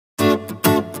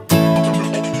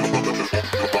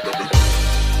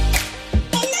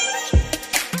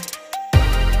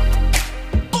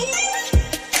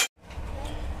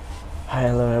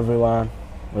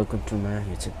Welcome to my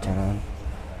YouTube channel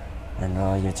and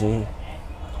यो चाहिँ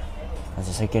आज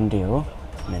सेकेन्ड डे हो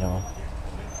मेरो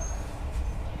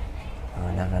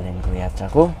नागाल्यान्डको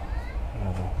यात्राको।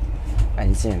 अब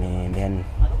अहिले चाहिँ हामी बिहान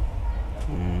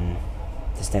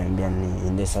त्यस्तै हामी बिहान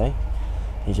हिँड्दैछ है।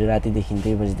 हिजो रातिदेखि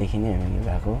 2 बजीदेखि नै हामी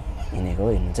गएको हिँडेको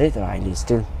हिँड्नु चाहिँ, तर अहिले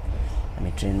स्टिल हामी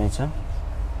ट्रेनमै छ।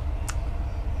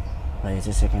 र यो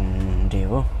चाहिँ सेकेन्ड डे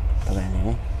हो।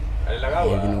 तपाईँहरूले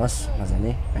हेरिदिनुहोस्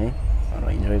मजाले है र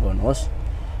इन्जोय गर्नुहोस्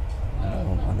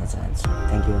भन्न चाहन्छु।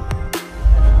 Thank you.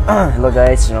 हेलो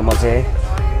गाइज, र म चाहिँ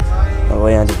अब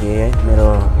यहाँदेखि है मेरो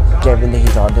क्याबिनदेखि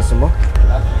झर्दैछु म।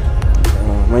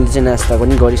 मैले चाहिँ नास्ता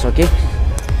पनि गरिसकेँ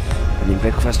अनि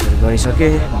ब्रेकफास्टहरू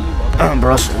गरिसकेँ,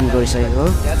 ब्रस पनि गरिसकेको।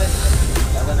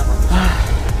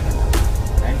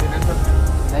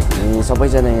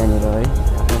 सबैजना यहाँनिर है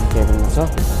आफ्नो क्याबिनमा छ।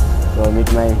 र मिट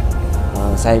माई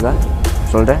साइबा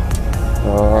सोल्डा।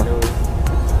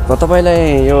 र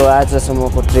तपाईँलाई यो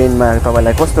आजसम्मको ट्रेनमा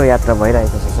तपाईँलाई कस्तो यात्रा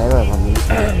भइरहेको छ साइबा भनिदिनुहोस्।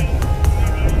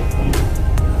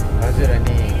 हजुर,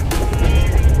 अनि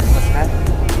नमस्कार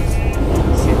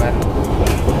सेवार।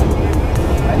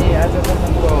 अनि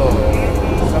आजसम्मको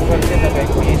सफर चाहिँ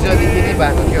तपाईँको हिजोदेखि नै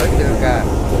भएको थियो है, बेलुका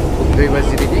 2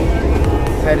 बजीदेखि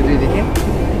 2:30देखि।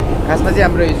 खासमा चाहिँ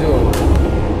हाम्रो हिजो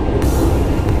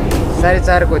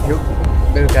 4:30 को थियो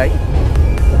बेलुका है।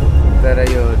 तर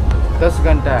यो 10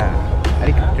 घन्टा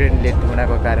अलिक ट्रेन लेट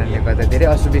हुनको कारणले गर्दा धेरै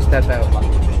असुविस्ता त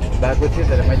भएको थियो।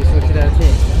 तर मैले सोचिरहेको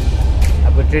थिएँ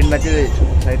अब ट्रेनमा चाहिँ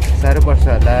सायद साह्रो पर्छ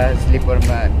होला,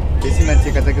 स्लिपरमा बेसी मान्छे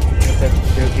कताको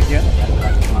थियो कि थियो।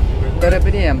 तर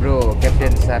पनि हाम्रो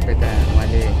क्याप्टेन साहब यता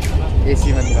उहाँले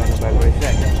एसीमा मिलाउनु भएको रहेछ।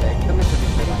 हामीलाई एकदमै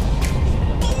सुविस्ता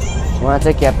भएको। उहाँ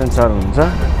चाहिँ क्याप्टेन सर हुनुहुन्छ।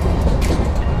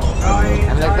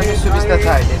 हामीलाई एकदमै सुविस्ता छ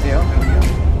अहिले चाहिँ हो।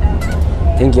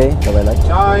 थ्याङ्क यू है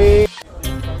तपाईँलाई।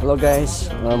 हेलो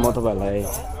गाइस, म तपाईँहरूलाई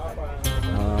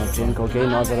ट्रेनको केही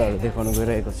नजाराहरू देखाउन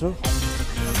गइरहेको छु।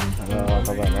 र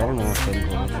तपाईँहरूलाई म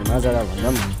ट्रेनको नजारा भन्दा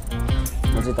पनि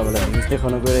म चाहिँ तपाईँलाई भ्युज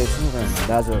देखाउन गइरहेको छु। हाम्रो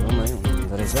दाजुहरू पनि है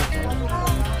हुनुहुँदो रहेछ।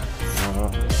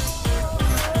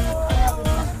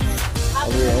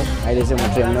 अहिले चाहिँ म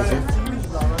ट्रेनमा छु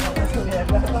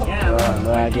र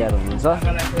हाम्रो आज्ञाहरू हुनुहुन्छ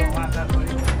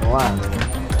उहाँहरू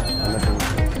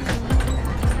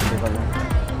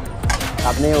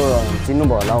आफ्नै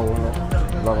चिन्नुभयो होला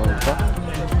लगाउनुहुन्छ,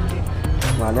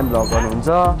 उहाँले पनि ब्लग गर्नुहुन्छ।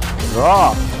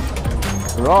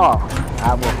 र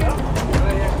अब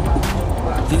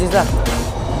चिज छ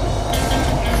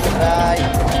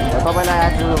तपाईँलाई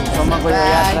आजसम्मको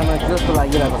यात्रामा के जस्तो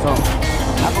लागिरहेको छ?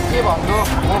 अब के भन्नु,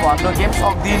 म भन्न केही पनि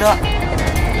सक्दिनँ।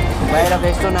 बाहिरको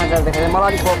यस्तो नजारा देखाएर मलाई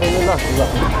अलिक पकाइदिनु ल।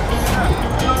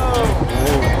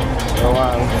 र उहाँ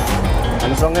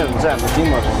हामीसँगै हुन्छ, हाम्रो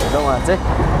टिमहरू हुनुहुन्छ। उहाँ चाहिँ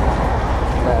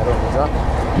हुन्छ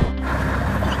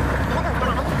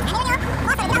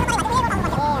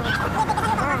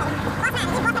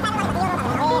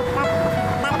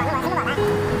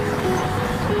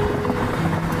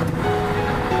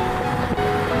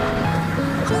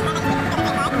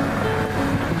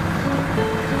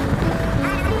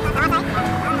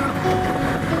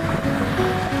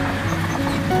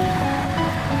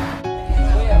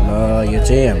यो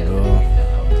चाहिँ हाम्रो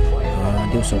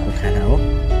दिउँसोको खाना हो।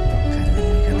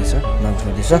 खाँदैछ, लन्च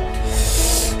गर्दैछ।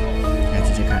 आज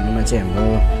चाहिँ खानुमा चाहिँ हाम्रो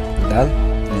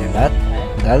भात,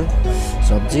 दाल,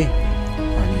 सब्जी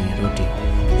अनि रोटी।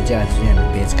 यो चाहिँ आज चाहिँ हामी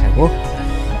भेज खाएको।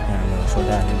 हाम्रो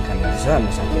सोडाले पनि खानुहुँदैछ,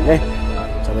 हाम्रो साथीहरूले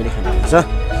सबैले खानुहुन्छ।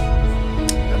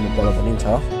 हाम्रो पल पनि छ।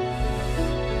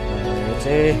 यो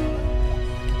चाहिँ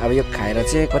अब यो खाएर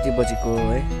चाहिँ कति बजीको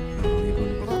है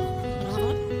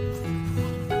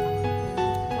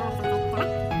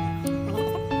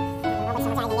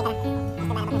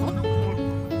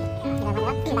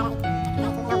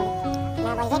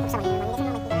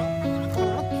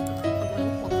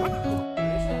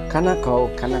खाना खाऊ,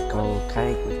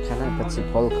 खानापछि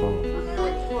फल खाऊ।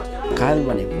 खाल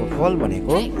भनेको फल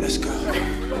भनेको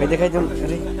खै देखाइदिउँ।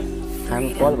 अरे खानु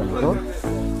फल भनेको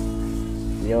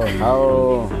यो खाऊ,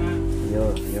 यो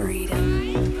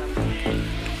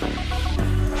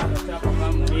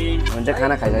हुन्छ।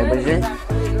 खाना खाइसकेपछि चाहिँ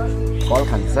फल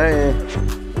खान्छ है।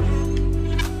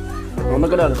 हाम्रो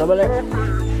केटाहरू सबैले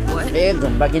 1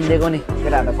 झन्डा किनिदिएको नि,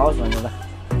 केटाहरू खाओस् भनेर।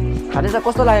 खाँदैछ,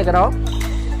 कस्तो लाग्यो केटा हो?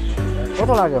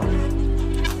 कस्तो लाग्यो?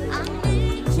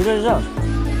 मिठो रहेछ?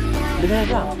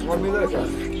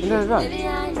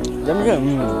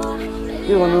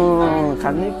 के गर्नु,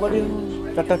 खानै पऱ्यो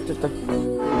चटक।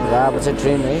 र अब चाहिँ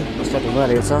ट्रेन है स्टार्ट हुन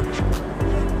रहेछ।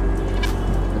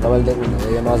 तपाईँले देख्नुहुन्छ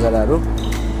यो नजाराहरू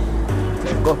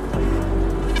ट्रेनको।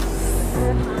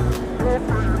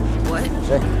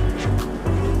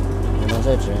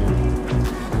 चाहिँ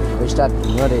ट्रेन स्टार्ट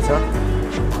हुनु रहेछ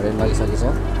हरेन लागिसकेछ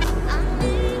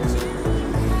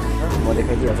म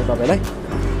देखाइदिइहाल्छु तपाईँलाई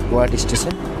गुवाहाटी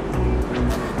स्टेसन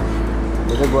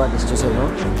यो चाहिँ गुवाहाटी स्टेसन हो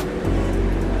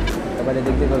तपाईँले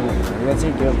देख्दै गर्नुहुन्छ यहाँ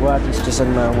चाहिँ त्यो गुवाहाटी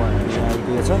स्टेसनमा हामी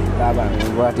आइपुगेको छ र अब हामी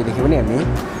गुवाहाटीदेखि पनि हामी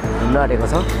हिँड्न आँटेको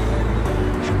छ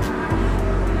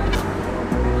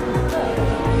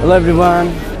हेलो एभ्रिवान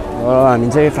हामी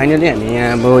चाहिँ फाइनली हामी यहाँ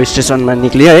अब स्टेसनमा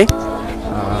निक्लियो है र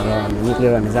हामी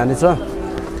निक्लेर हामी जाँदैछ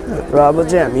र अब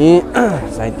चाहिँ हामी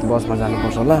सायद बसमा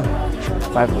जानुपर्छ होला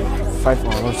 5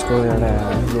 आवर्सको एउटा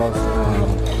लस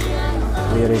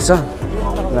उयो रहेछ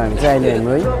र हामी चाहिँ अहिले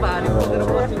हाम्रो है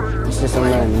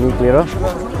स्टेसनमा हामी निक्लेर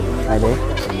अहिले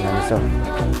जाँदैछ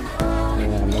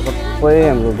हाम्रो सबै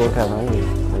हाम्रो गोर्खामा है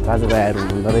दाजुभाइहरू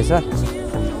हुँदो रहेछ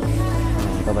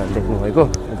तपाईँहरूले देख्नुभएको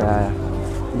यता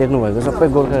देख्नुभएको सबै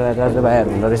गोर्खा दाजुभाइहरू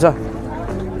हुँदो रहेछ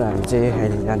र हामी चाहिँ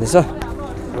अहिले जाँदैछ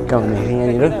कहाँ भन्दाखेरि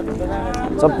यहाँनिर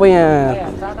सबै यहाँ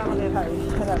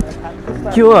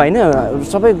के हो होइन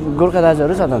सबै गोर्खा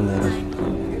दाजुहरू छ त अन्त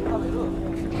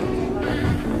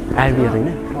आरबीहरू होइन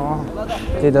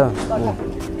त्यही त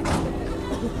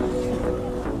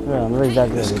हाम्रो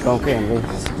दाजुहरू गाउँकै हाम्रो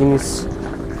सिक्किमिस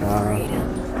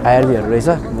आरबीहरू रहेछ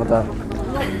म त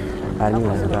आर्मी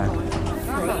भनेर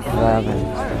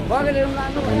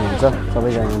हुनुहुन्छ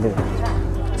सबैजनाले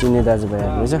चिन्ने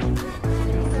दाजुभाइहरू रहेछ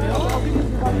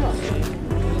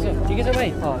ठिकै छ भाइ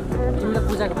तिमीले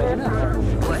पूजाको भयो हैन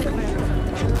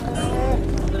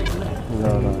ल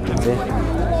चाहिँ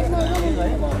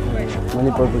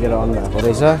मणिपुर पुगेर आउनु भएको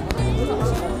रहेछ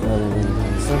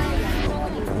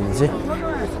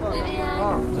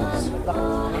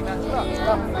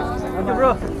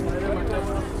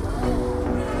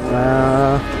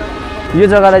यो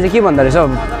जग्गालाई चाहिँ के भन्दो रहेछ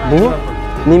बुबु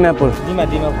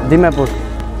दिमापुर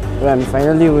र हामी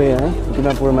फाइनली उयो है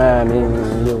दिमापुरमा हामी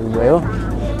यो भयो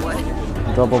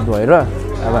ड्रप अफ भएर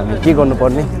अब हामी के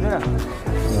गर्नुपर्ने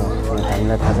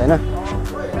हामीलाई थाहा छैन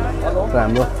र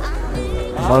हाम्रो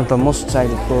वान अफ द मोस्ट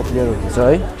चाइल्डहुडको प्लेयरहरू छ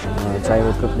है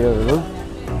चाइल्डहुडको प्लेयरहरू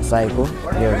साईको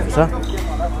प्लेयरहरू छ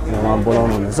उहाँ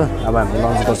बोलाउनु हुँदैछ अब हामी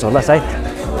लन्च गर्छ होला सायद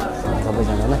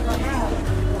सबैजनालाई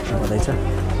बधाई छ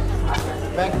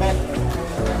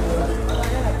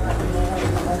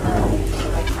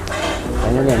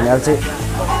फाइनली हामी अहिले चाहिँ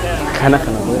खाना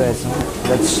खान गइरहेछौँ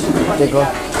लेट्स टेक अ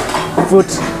फुड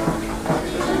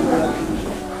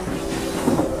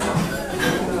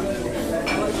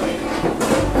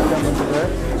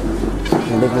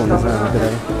देख्नुहुँदैछ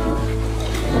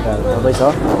केटाहरू सबै छ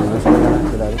सबैजना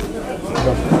केटाहरू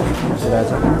छ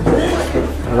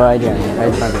र अहिले हामी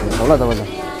राइड मार्केट होला तपाईँलाई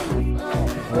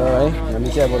र है हामी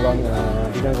चाहिँ अब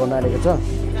डिनर गर्न आँटेको छ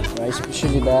र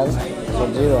स्पेसली दाल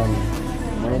सब्जी र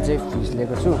मैले चाहिँ फिस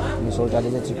लिएको छु अनि सोल्टाले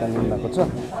चाहिँ चिकन लिनुभएको छ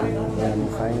र हामी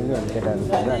फाइनली हामी केटाहरू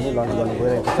भएर हामी लन्च गर्नु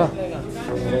गइरहेको छ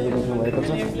रेडी देख्नुभएको छ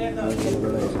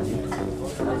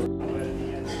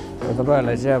र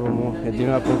तपाईँहरूलाई चाहिँ अब म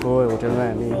दिमापुरको होटेलमा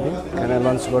हामी खाना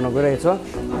लन्च गर्न गइरहेको छ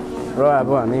र अब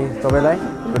हामी तपाईँलाई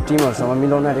टिमहरूसँग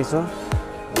मिलाउन आँटेको छ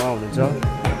उहाँ हुनुहुन्छ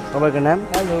तपाईँको नाम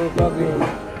हेलो प्रवीण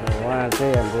उहाँ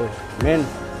चाहिँ हाम्रो मेन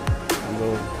हाम्रो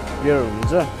प्लेयर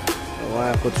हुनुहुन्छ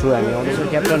उहाँको थ्रु हामी आउँदैछौँ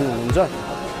क्याप्टन हुनुहुन्छ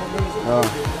र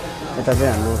यता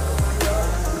चाहिँ हाम्रो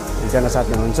एकजना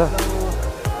साथी हुनुहुन्छ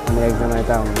अनि एकजना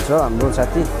यता हुनुहुन्छ हाम्रो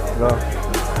साथी र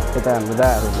यता हाम्रो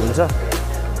दाहरू हुनुहुन्छ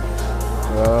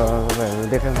र तपाईँहरू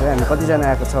देख्नु चाहिँ हामी कतिजना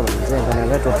आएको छ भने चाहिँ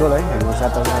एकजनालाई टोटल है हाम्रो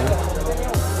 7जना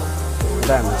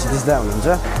यता हाम्रो क्षितिज दा हुनुहुन्छ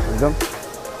एकदम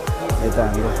यता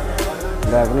हाम्रो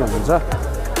दा पनि हुनुहुन्छ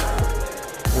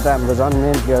यता हाम्रो झन्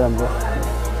मेन प्लेयर हाम्रो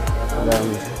दा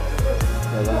हुनुहुन्छ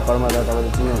कर्म दा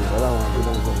तपाईँले चिन्नुहुन्छ होला उहाँ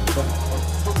बुझाउनुहुन्छ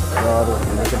र अरू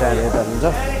हाम्रो केटाहरू यता हुनुहुन्छ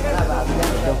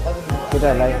एकदम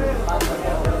केटाहरूलाई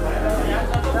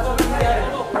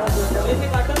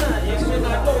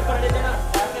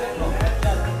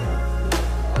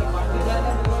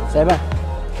साइबा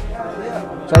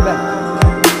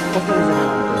कस्तो रहेछ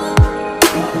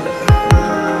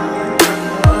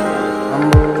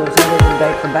हाम्रो साइबाको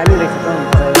डाइट त दामी रहेछ त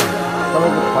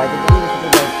तपाईँको खुवाइ त के रहेछ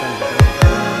डाइट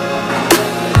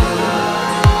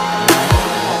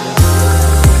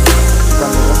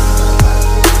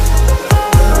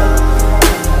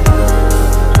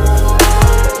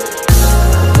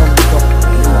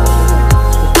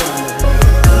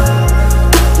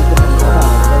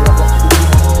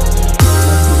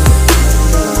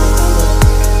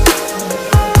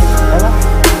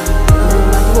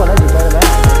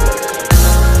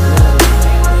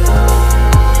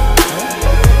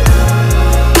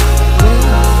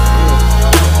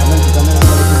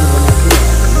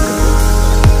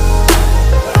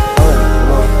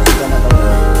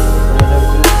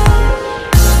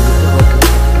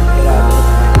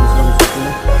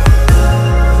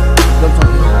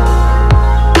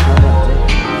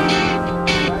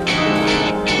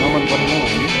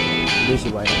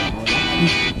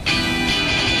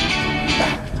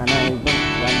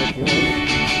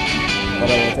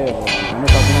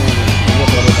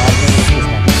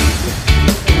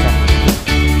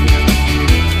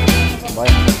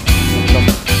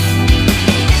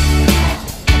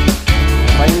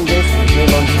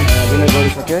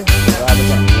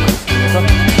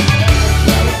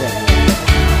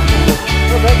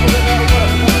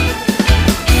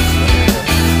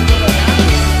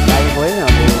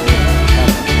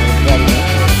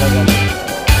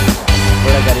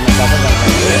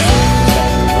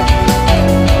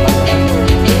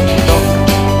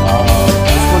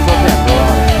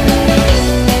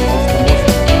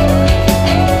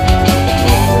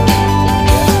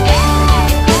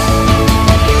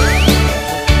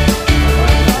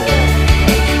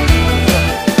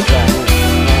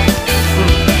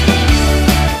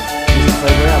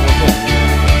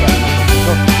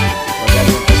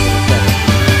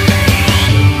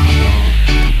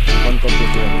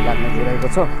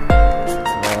छ र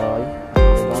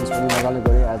लन्च पनि मजाले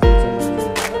गऱ्यो आज चाहिँ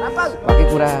बाँकी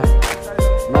कुरा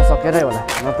नसकेरै होला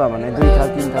न त भने 2 थाल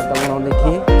 3 थाल त बनाउँदै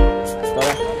थिएँ तर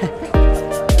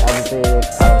आज चाहिँ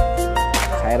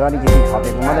खाएर अलिकति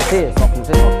थपेको मात्रै थिएँ सक्नु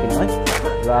चाहिँ सकिनँ है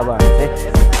र अब हामी चाहिँ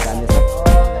जानेछौँ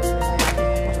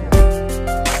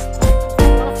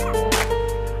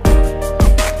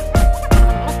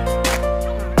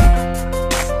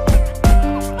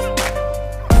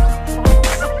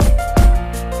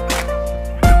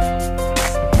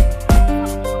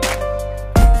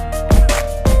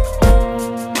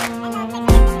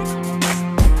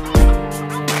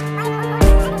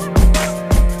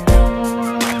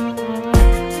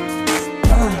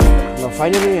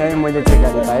फाइनली है मैले चाहिँ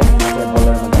गाडी पाएँ बोलेरोमा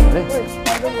जाने र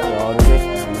अरू चाहिँ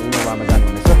इनोभामा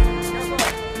जानुहुनेछ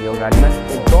यो गाडीमा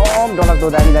एकदम डरलाग्दो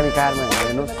दामी दामी कारमा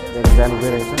हेर्नुहोस् जानु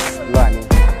गइरहेको छ ल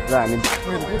हामी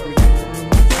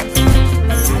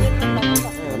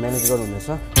म्यानेज गर्नुहुनेछ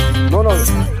नो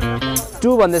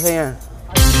 2 भन्दैछ यहाँ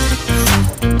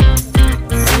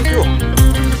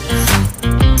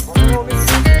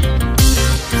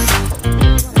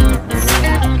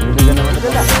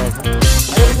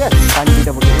पानी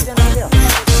दिँदा बोक्यो हामी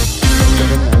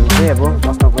चाहिँ अब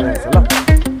बस्न गइरहेको छ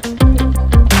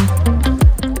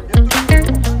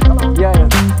ल या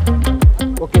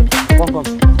okay com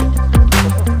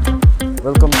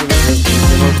welcome to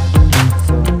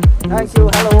thank you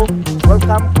hello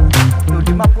welcome to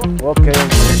Dimapur okay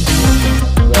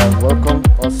welcome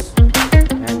us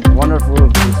and wonderful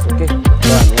okay ल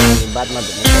हामी बादमा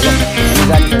भेट्ने ल हामी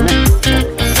जाने छैन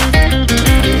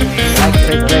लाइक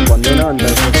सब्सक्राइब भन्दैन अन्त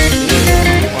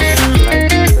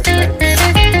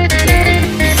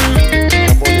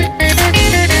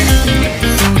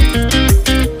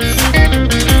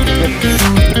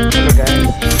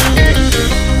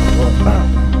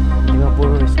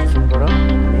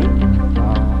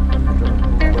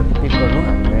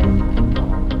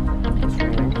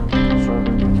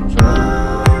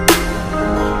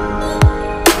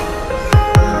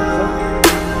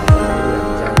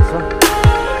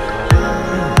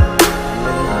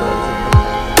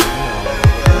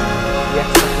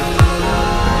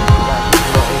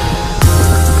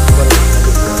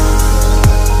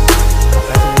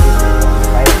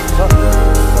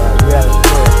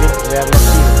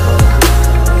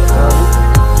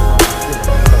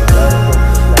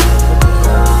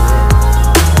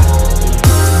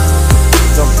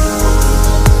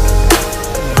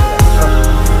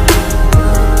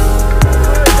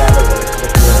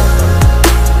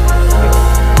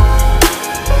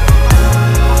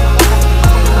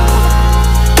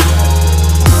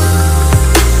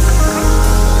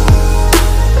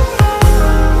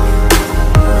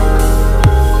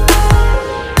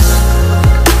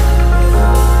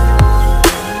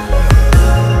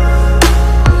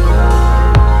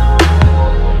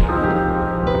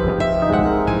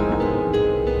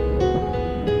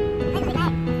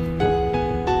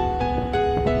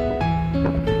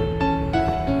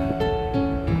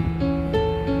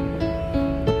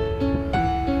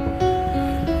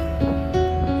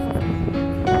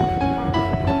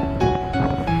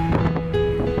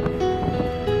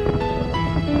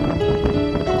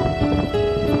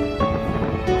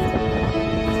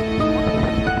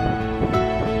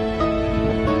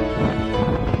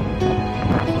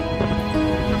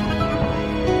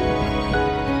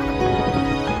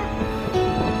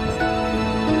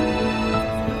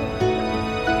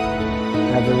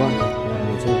everyone.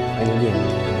 Finally,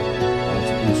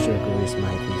 मिनिस्टरको उयसमा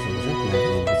आइपुगेको छ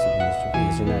नागाल्यान्डको चिफ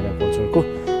मिनिस्टर नागा कल्चरको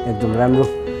एकदम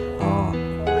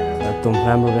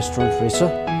राम्रो रेस्टुरेन्ट रहेछ र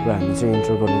हामी चाहिँ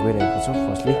इन्टर गर्नु गइरहेको छौँ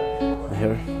फर्स्टली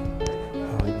हेयर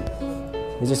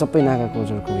यो चाहिँ सबै नागा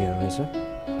कल्चरको उयोहरू रहेछ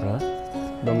र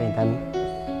एकदमै दामी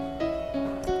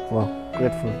वा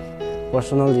ग्रेटफुल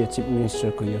पर्सनल यो चिफ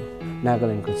मिनिस्टरको यो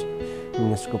नागाल्यान्डको चिफ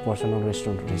मिनिस्टरको पर्सनल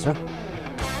रेस्टुरेन्ट रहेछ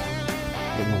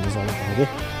देख्नु मजाले भयो कि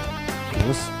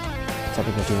हेर्नुहोस्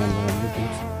सबैपट्टि राम्रो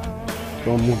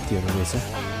त्यो मूर्तिहरू रहेछ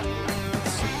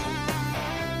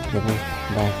एकदम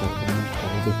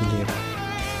बाँकहरूदेखि लिएर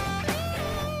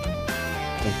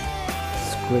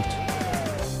ग्रेट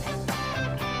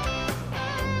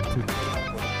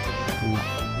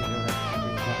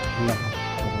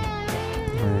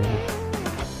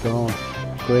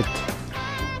ग्रेट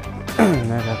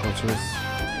नागा कल्चर्स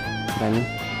दामी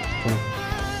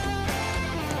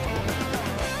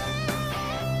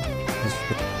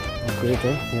ग्रेट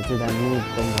है यहाँ चाहिँ दामी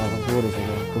एकदम घरको रहेछ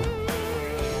घरको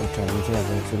हामी चाहिँ अब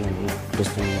एक्चुअली हामी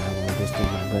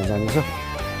रेस्टुरेन्टमा गएर जानेछौँ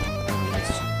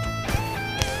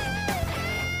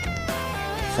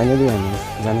फाइनली हामी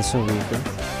जानेछौँ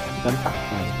एकदम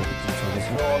छँदैछ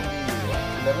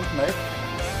हेर्नुहोस् न है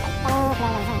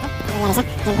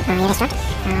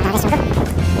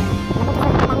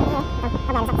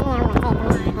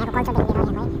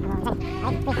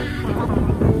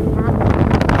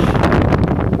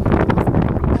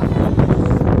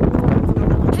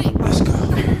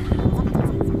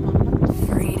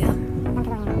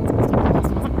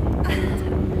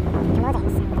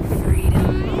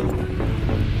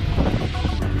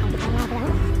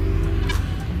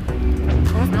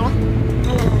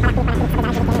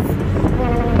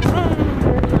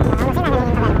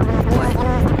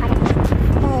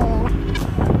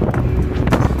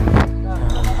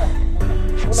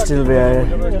Still we are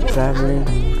traveling.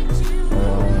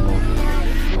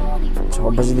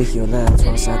 6 बजेदेखि होला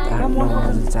 6, 7, 8, 9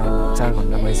 बजे 4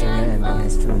 घन्टा भइसक्यो हामी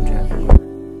स्टुडेन्ट ट्राभल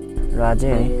र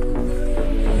अझै है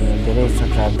धेरै छ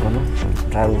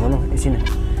ट्राभल गर्नु एकछिन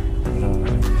र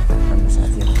हाम्रो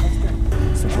साथीहरू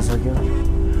सुतिसक्यो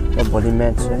र भोलि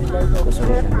म्याच है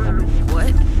कसरी खेल्नु पर्ने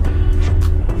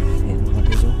हेर्नु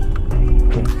पर्दैछौँ।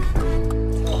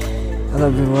 हेलो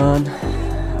एभ्रिवान,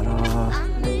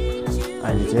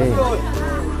 अहिले चाहिँ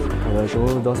तपाईँको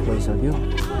 10 बजिसक्यो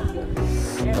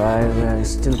र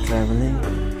स्टिल ट्राभलिङ।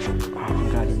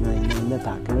 गाडीमा हिँड्दा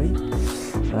थाक्यो है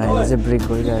र अहिले चाहिँ ब्रेक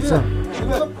गरिरहेछ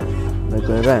र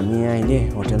गएर हामी अहिले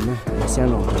होटलमा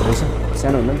सानो होटल रहेछ,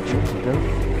 सानो भन्दा पनि होटल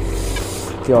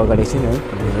त्यो अगाडि चाहिँ है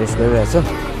रेस्ट गरिरहेछ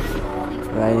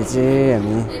र अहिले चाहिँ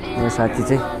हामी मेरो साथी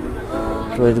चाहिँ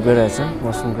टोइलेट गइरहेछ,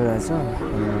 वासरुम गइरहेछ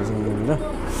अनि चाहिँ यहाँनिर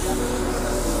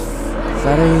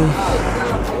साह्रै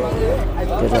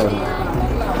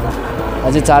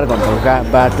अझै 4 घन्टाको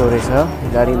बाटो रहेछ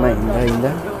गाडीमा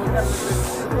हिँड्दा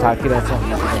थाकिरहेछ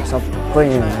सबै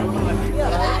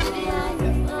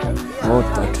बहुत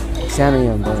सानो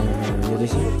यो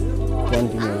रहेछ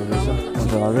क्यान्टिनहरू रहेछ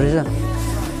होटलहरू रहेछ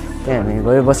त्यहाँ हामी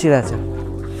गयो बसिरहेछ।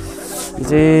 यो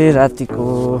चाहिँ रातिको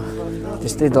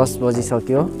त्यस्तै 10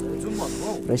 बजिसक्यो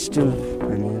र स्टिल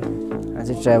हामी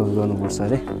अझै ट्राभल गर्नुपर्छ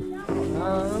अरे।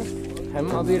 हम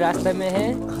अभी रास्ते में हैं।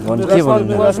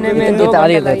 बस्ने में 2 घन्टा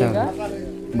लगेगा।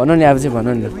 भन्नु नि अब चाहिँ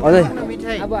भन्नु नि अझै।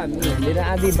 अब हामी हिँडेर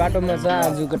आधी बाटोमा छ।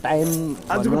 आजको टाइम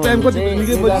कति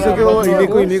निकै बजिसक्यो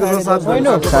हिँडेको साथ होइन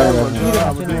 2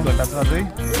 घन्टा छ अझै।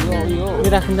 यो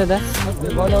राख्नु त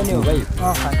बनाउने हो भाइ।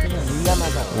 हिँड्दामा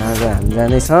त आज हामी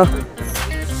जाँदैछ,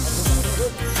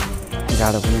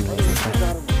 जाडो पनि भइसक्छ।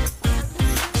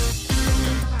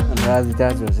 राजु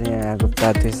दाजुहरू चाहिँ यहाँ आएको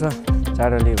तातेछ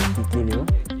जाडोले हो कि केले हो,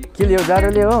 केले हो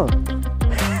जाडोले हो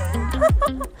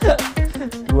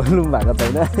बोल्नु भएको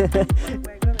छैन।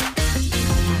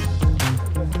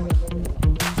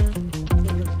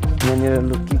 यहाँनिर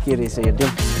लु के रहेछ हेर्दै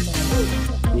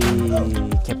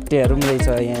खेप्टेहरू पनि रहेछ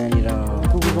यहाँनिर।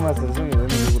 कुकुरको मासुहरू चाहिँ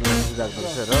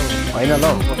होइन ल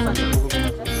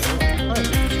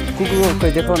कुकुरको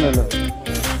खोइ देखाउनु ल।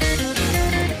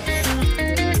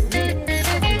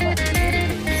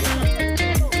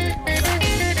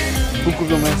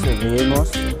 कुकुरको मासुहरू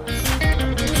हेर्नुहोस्,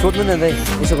 सोध्नु न दाइ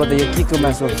यसो गर्दा यो के को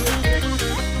मासु हो?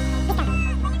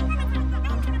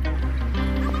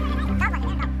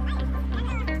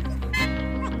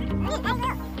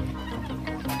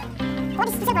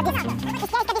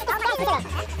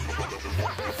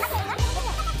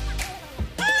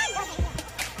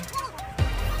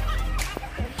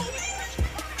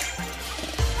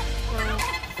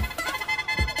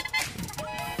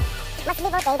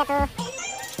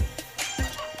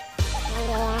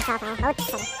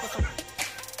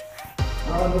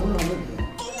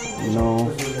 No,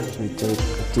 we take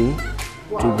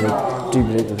tea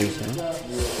break रहेछ।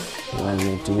 हामी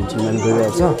टीमा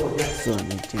गइरहेछ, सो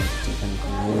हामी टी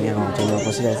यहाँ होटलमा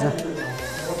बसिरहेछ।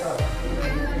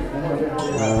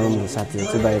 मेरो साथीहरू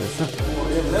चाहिँ बाहिर छ।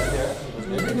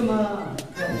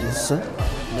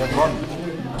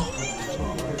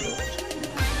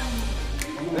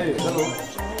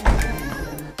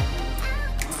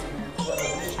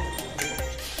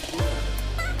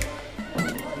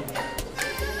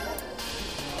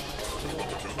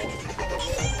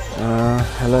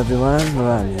 हेलो एभ्रिवान, र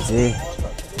हामी चाहिँ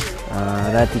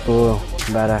रातिको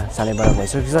 12 साढे 12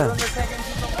 भइसकेको छ।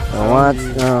 उहाँ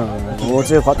वो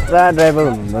चाहिँ खतरा ड्राइभर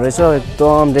हुनुहुँदो रहेछ,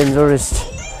 एकदम dangerous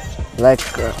like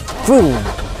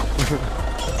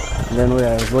then we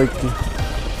are going to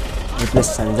place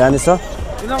हामी जानेछ।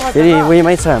 फेरि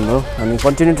वेमै छ हाम्रो, हामी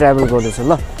कन्टिन्यू ट्राभल गर्दैछ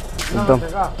ल एकदम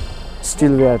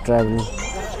स्टिल वी आर ट्राभलिङ।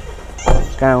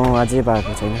 कहाँ हो अझै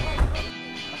पाएको छैन।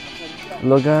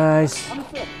 ल गाइस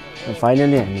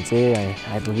फाइनली हामी चाहिँ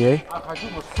आइपुग्यो है।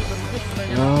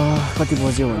 कति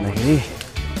बज्यो भन्दाखेरि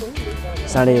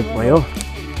 1:30 भयो।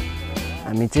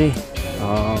 हामी चाहिँ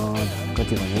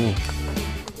कति भन्यो नि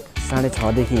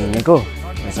 6:30 देखि हिँडेको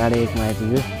 1:30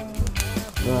 आइपुग्यो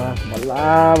र बल्ल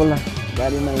बल्ल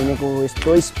गाडीमा हिँडेको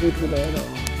यस्तो स्पिड कुदाएर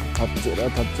थच्चेर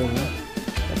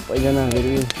सबैजना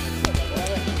फेरि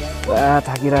पुरा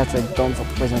थाकिरहेको छ एकदम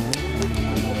सबैजना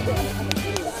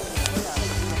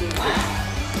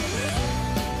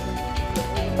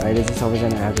अहिले चाहिँ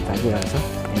सबैजना आगो थाकिरहेको छ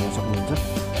हेर्न सक्नुहुन्छ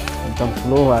एकदम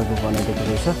फ्लो आगो बनाइदिएको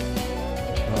रहेछ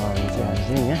र हामी चाहिँ आज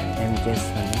चाहिँ यहाँ एमकेएस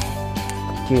भन्ने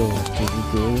के हो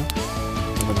त्यो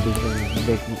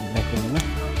ब्याकग्राउन्डमा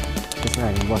त्यसमा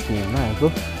हामी बस्ने होइन आएको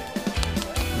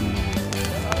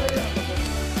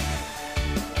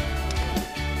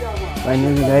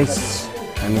फाइनली गाइस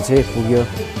हामी चाहिँ पुग्यो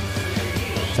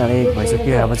 1:30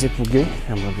 भइसक्यो अब चाहिँ पुग्यो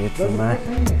हाम्रो बेडरुममा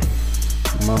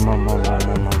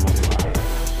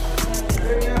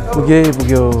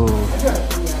पुग्यो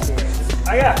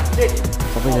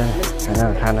सबैजना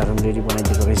खानाहरू पनि रेडी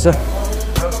बनाइदिएको रहेछ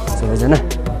सबैजना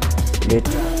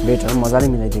बेडहरू मजाले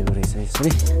मिलाइदिएको रहेछ यसरी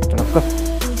टक्क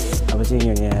अब चाहिँ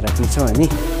यहाँ आएर पिन्छौँ हामी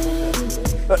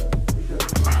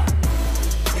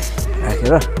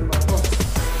राखेर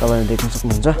तपाईँले देख्न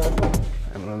सक्नुहुन्छ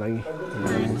हाम्रो लागि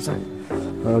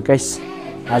गाइस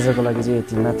आजको लागि चाहिँ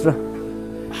यति मात्र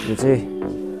यो चाहिँ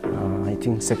आई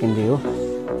थिङ्क सेकेन्ड डे हो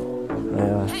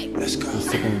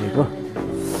सेकेन्ड डेको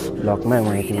भ्लगमा म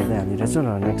यति मात्रै हालिरहेछु र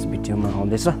नेक्स्ट भिडियोमा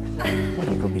आउँदैछ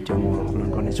अर्को भिडियो म अपलोड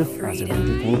गर्नेछु आजको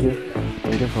लागि thank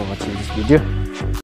you for watching this video